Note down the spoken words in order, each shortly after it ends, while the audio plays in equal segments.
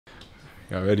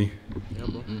Y'all ready? Yeah,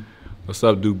 bro. What's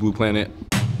up, Duke Blue Planet?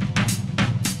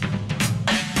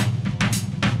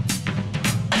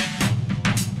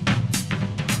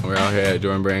 We're out here at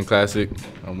Jordan Brand Classic.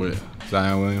 I'm with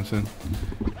Zion Williamson,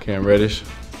 Cam Reddish,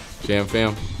 Cam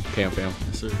Fam. Yes,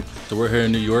 sir. So we're here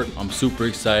in New York. I'm super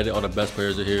excited. All the best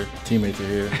players are here. Teammates are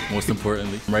here. Most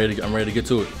importantly, I'm ready to get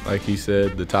to it. Like he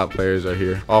said, the top players are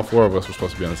here. All four of us were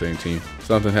supposed to be on the same team.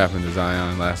 Something happened to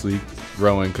Zion last week.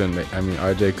 Rowan couldn't make.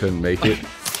 RJ couldn't make it.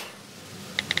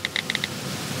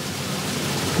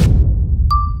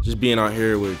 Just being out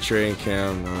here with Trey and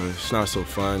Cam, it's not so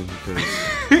fun because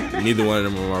neither one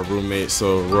of them are my roommates.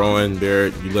 So Rowan,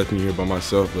 Barrett, you left me here by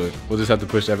myself, but We'll just have to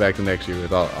push that back to next year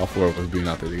with all four of us being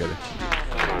out there together.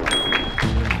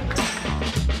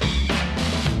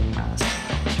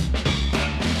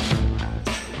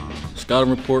 Scouting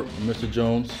report from Mr.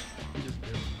 Jones.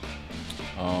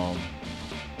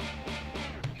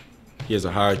 he has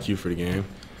a high IQ for the game,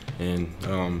 and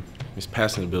his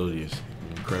passing ability is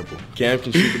incredible. Cam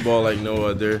can shoot the ball like no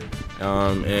other,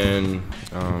 and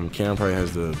Cam probably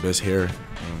has the best hair. I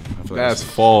feel like That's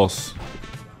false.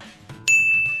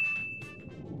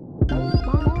 So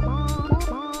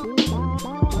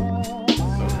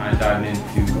kind of diving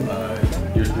into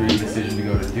your three decision to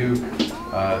go to Duke,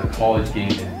 the college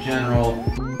game in general.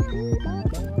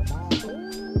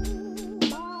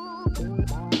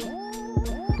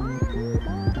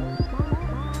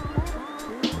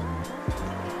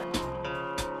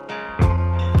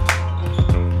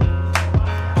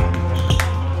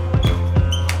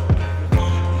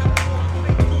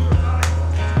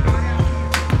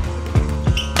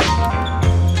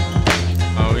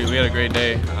 We had a great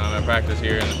day at practice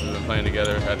here, and we've been playing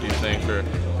together at these things for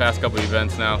the past couple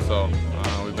events now. So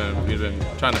we've been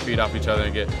trying to feed off each other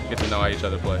and get to know how each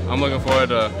other play. I'm looking forward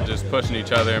to just pushing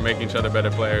each other and making each other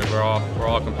better players. We're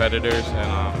all competitors,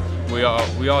 and we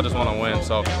all just want to win.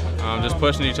 So just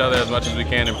pushing each other as much as we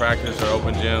can in practice or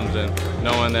open gyms, and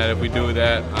knowing that if we do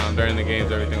that during the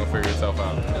games, everything will figure itself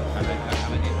out.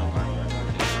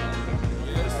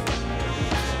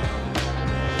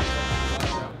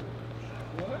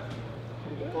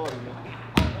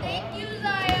 Thank you,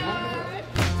 Zion.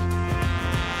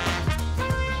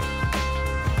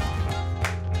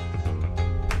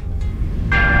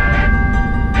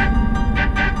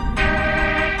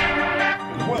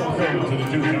 Welcome to the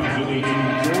 2018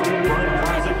 Jordan Brand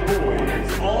Classic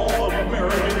Boys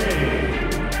All-American Game.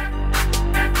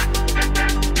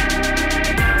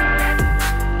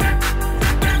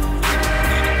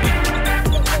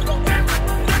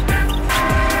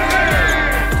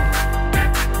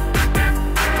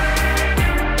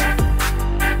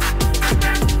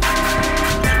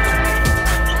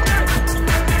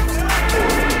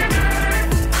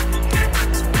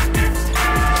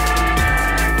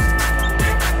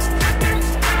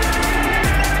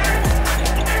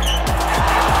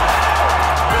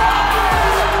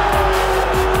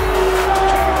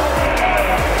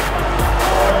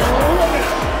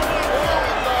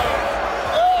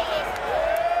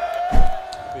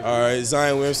 All right,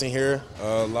 Zion Williamson here,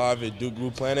 live at Duke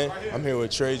Blue Planet. I'm here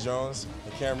with Trey Jones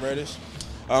and Cam Reddish.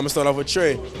 I'm gonna start off with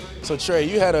Trey. So Trey,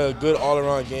 you had a good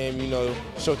all-around game, you know,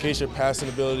 showcased your passing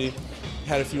ability,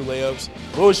 had a few layups.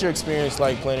 What was your experience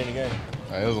like playing in the game?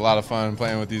 It was a lot of fun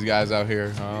playing with these guys out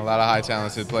here. A lot of high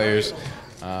talented players,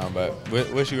 but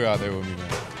wish you were out there with me,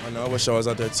 man. I know, I wish I was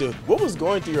out there too. What was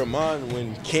going through your mind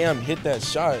when Cam hit that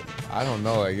shot? I don't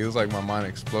know, like it was like my mind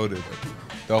exploded.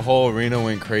 The whole arena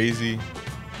went crazy.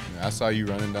 I saw you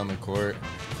running down the court,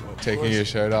 taking your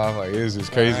shirt off, like it was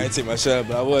just crazy. I didn't take my shirt off,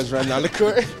 but I was running down the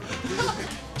court.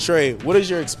 Trey, what has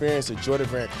your experience at Jordan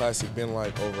Brand Classic been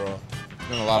like overall?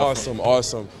 Been a lot of fun.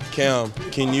 Awesome. Cam,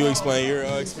 can you explain your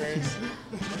experience?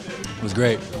 It was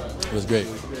great. It was great.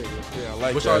 Yeah, I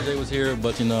like Wish that. RJ was here,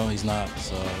 but you know he's not.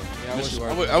 So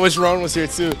I wish Ron was here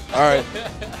too. All right,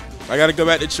 I got to go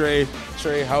back to Trey.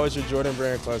 Trey, how was your Jordan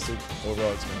Brand Classic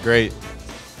overall experience? Great.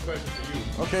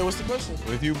 Okay, what's the question?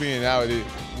 With you being out,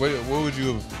 what would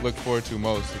you have looked forward to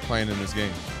most playing in this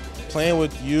game? Playing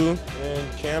with you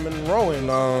and Cam and Rowan.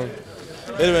 It'd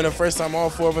have been the first time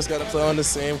all four of us got to play on the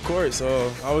same court,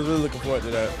 so I was really looking forward to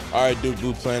that. All right, Duke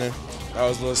Blue Planet. That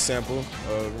was a little sample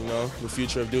of, you know, the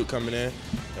future of Duke coming in.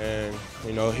 And,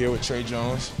 you know, here with Trey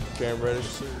Jones, Cam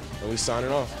Reddish, and we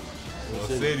signing off.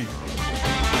 City.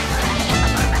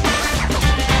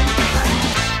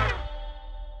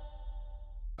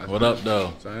 What up,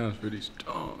 though? Zion's pretty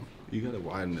strong. You gotta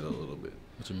widen it a little bit.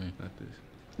 What you mean? Like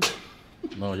this.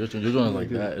 No, you're doing it like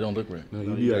that. It don't look right. No,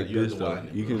 you be like this though.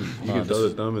 You can throw the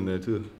thumb in there too.